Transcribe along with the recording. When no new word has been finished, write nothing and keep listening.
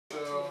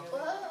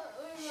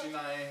She's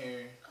not in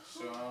here,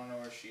 so I don't know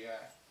where she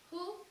at.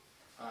 Who?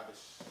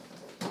 Odist.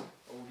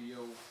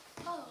 ODO.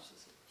 Oh,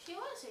 she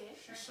was here.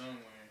 She's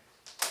somewhere.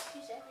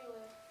 She's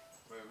everywhere.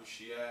 Wherever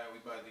she at, we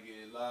about to get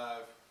it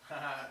live.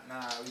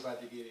 Nah, we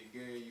about to get it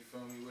good, you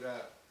feel me? What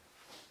up?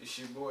 It's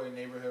your boy,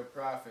 Neighborhood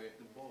Prophet.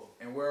 The boy.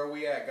 And where are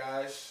we at,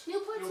 guys?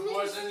 Newports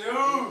Newports and News.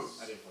 News.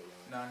 I didn't play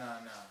you. Nah.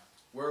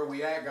 Where are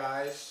we at,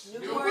 guys?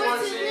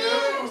 Newports and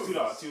News.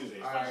 $2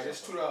 Tuesday. Alright,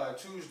 it's $2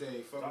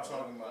 Tuesday. Fuck I'm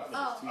talking about.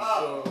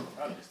 Oh.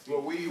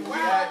 Well, we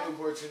at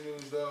Newports and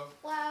News, though.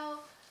 Wow.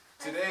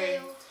 Today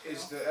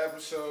is the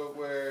episode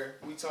where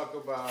we talk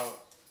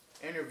about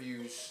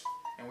interviews,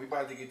 and we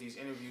about to get these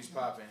interviews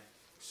popping.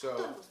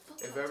 So,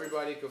 if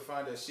everybody could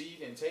find a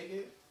seat and take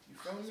it, you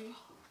feel me?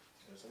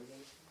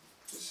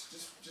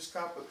 Just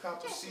cop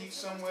a seat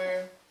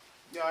somewhere.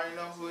 Y'all already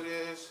know who it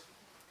is.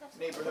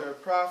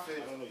 Neighborhood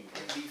Prophet,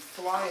 the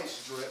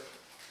flyest drip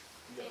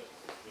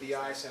the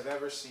eyes have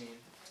ever seen.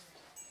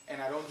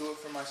 And I don't do it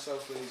for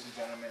myself, ladies and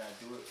gentlemen. I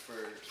do it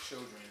for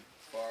children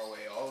far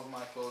away. All of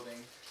my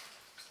clothing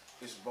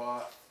is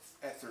bought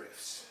at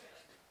thrifts.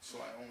 So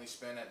I only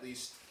spend at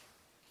least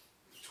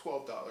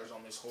 $12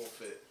 on this whole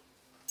fit.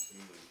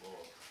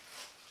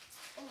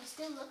 And I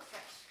still look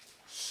fresh.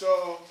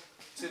 So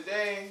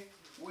today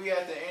we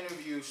at the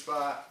interview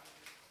spot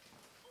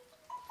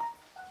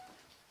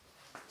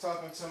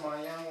talking to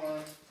my young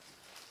one.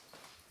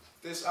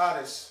 This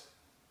Odist.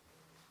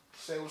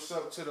 Say what's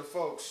up to the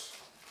folks.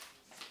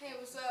 Hey,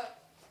 what's up?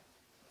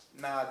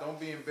 Nah, don't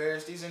be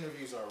embarrassed. These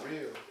interviews are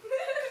real.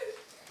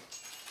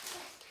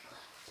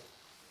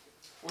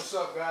 What's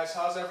up, guys?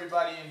 How's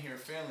everybody in here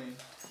feeling?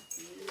 I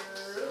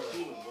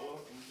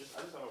just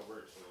thought it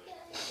worked, so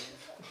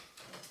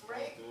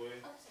Right? do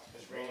it.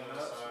 It's raining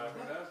outside.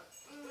 You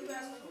know,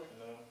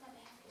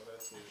 all that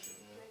sort of shit,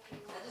 man.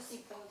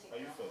 How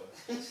you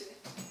feeling?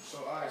 So,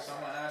 Odist,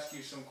 I'm gonna ask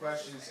you some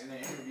questions in an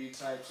interview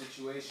type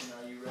situation.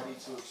 Are you ready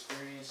to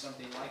experience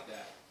something like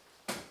that?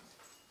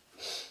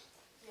 Yes.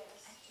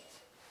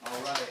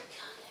 All right.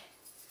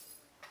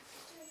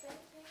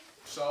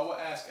 So I will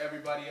ask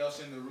everybody else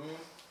in the room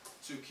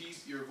to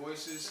keep your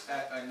voices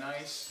at a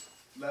nice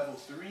level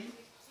 3.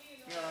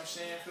 You know what I'm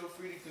saying? Feel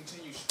free to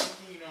continue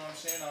speaking, you know what I'm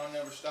saying? I'll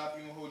never stop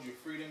you and hold your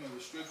freedom and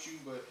restrict you,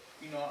 but,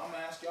 you know, I'm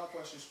going to ask y'all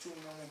questions too,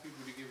 and I want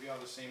people to give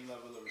y'all the same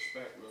level of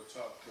respect, real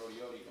talk,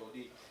 Brody, OD, you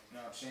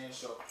know what I'm saying?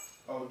 So,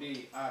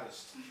 OD,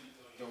 Odist,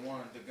 the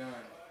one, the gun,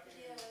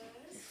 Yes.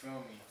 you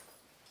feel me?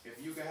 If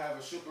you could have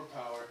a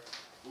superpower,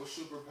 what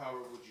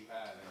superpower would you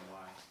have and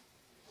why?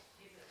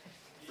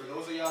 For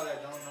those of y'all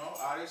that don't know,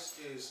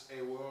 Odist is a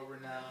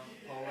world-renowned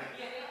poet,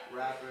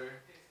 rapper,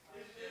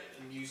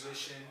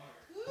 musician,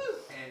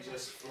 and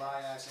just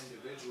fly-ass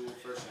individual,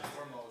 first and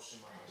foremost.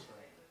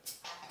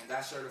 And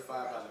that's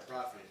certified by the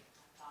Prophet.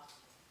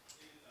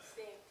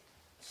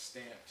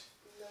 Stamped.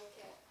 No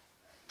cap.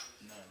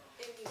 None.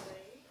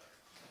 Anyway.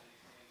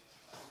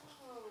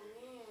 Oh,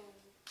 man.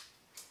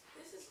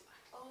 This has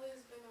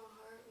always been a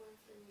hard one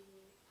for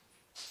me.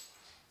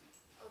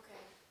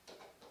 Okay.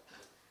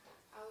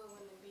 I would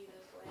want to be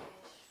the Flash.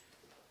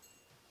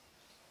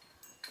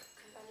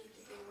 Because I need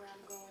to get where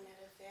I'm going at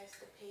a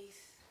faster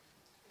pace.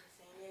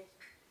 Saying it.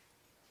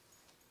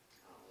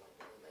 I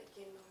don't like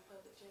getting on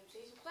public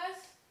transportation. Plus,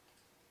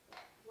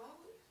 why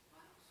else?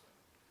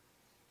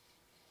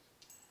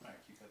 Alright,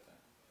 you got that.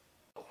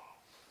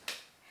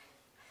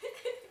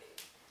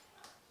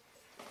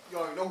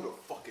 Y'all already know who the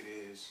fuck it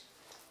is.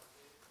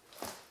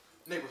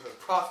 Neighborhood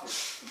Prophet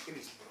and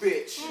his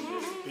bitch.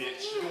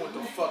 Doing what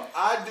the fuck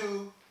I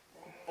do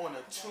on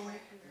a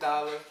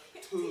 $2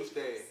 Tuesday.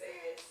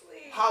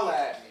 Seriously. Holla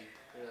at me.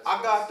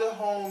 I got the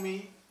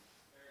homie.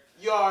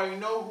 You already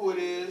know who it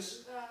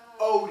is.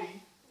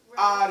 Odie,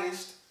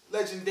 Odist,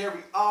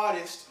 legendary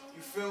artist.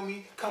 You feel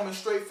me? Coming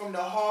straight from the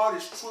heart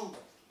is true.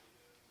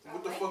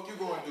 What the fuck you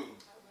gonna do?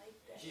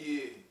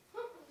 Yeah.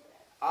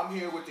 I'm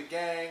here with the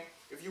gang.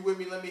 If you with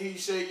me, let me hear you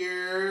say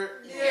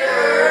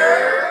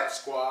yeah.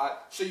 Squad.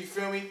 So you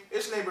feel me?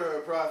 It's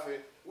Neighborhood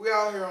Prophet. We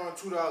out here on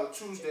 $2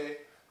 Tuesday.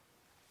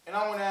 And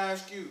I want to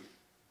ask you,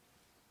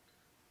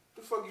 what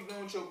the fuck you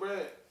doing with your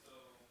bread?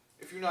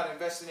 If you're not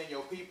investing in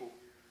your people,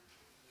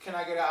 can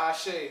I get an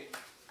ashe?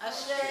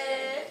 Ashe.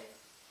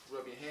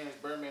 Rub your hands,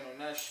 Birdman, on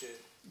that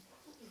shit.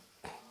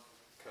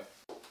 Okay.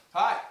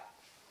 Hi.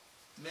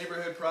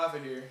 Neighborhood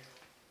Prophet here.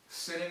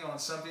 Sitting on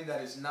something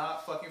that is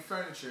not fucking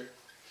furniture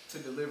to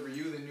deliver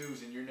you the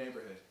news in your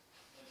neighborhood.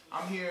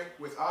 I'm here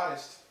with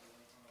Odist,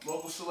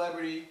 local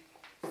celebrity,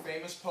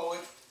 famous poet,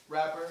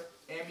 rapper,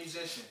 and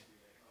musician.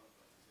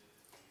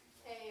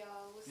 Hey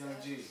y'all, what's Young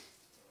up? G.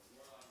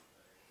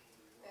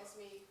 That's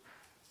me.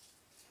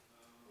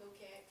 No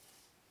cap.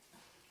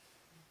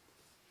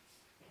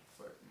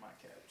 But my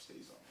cap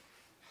stays on.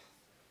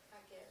 I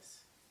guess.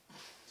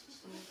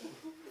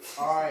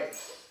 Alright.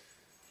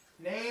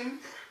 Name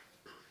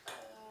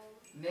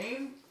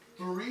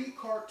 3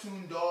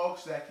 cartoon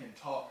dogs that can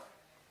talk.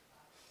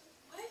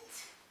 What?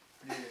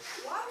 Yeah.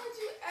 Why would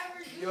you ever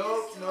do Yo,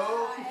 this to no.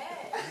 my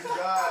head? You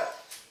got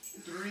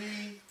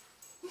 3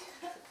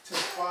 to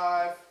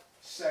 5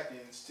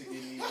 seconds to give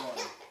me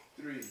one.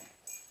 3,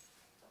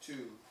 2,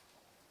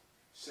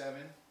 7,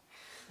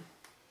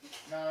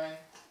 9.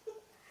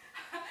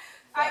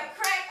 I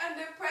crack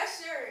under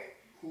pressure.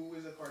 Who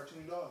is a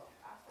cartoon dog?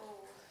 I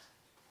fold.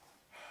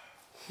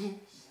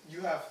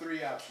 You have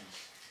 3 options.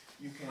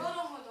 You can Hold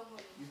on.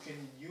 You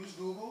can use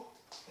Google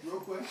real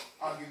quick.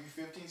 I'll give you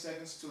 15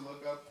 seconds to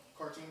look up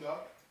cartoon dog.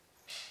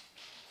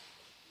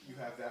 You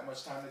have that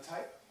much time to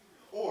type.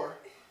 Or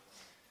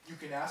you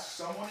can ask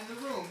someone in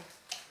the room.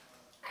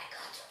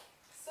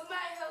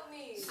 Somebody help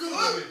me.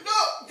 Good.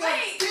 No.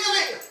 Wait.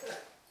 Damn it.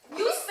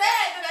 You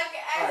said that I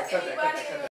could ask All right, cut that, anybody. cut that.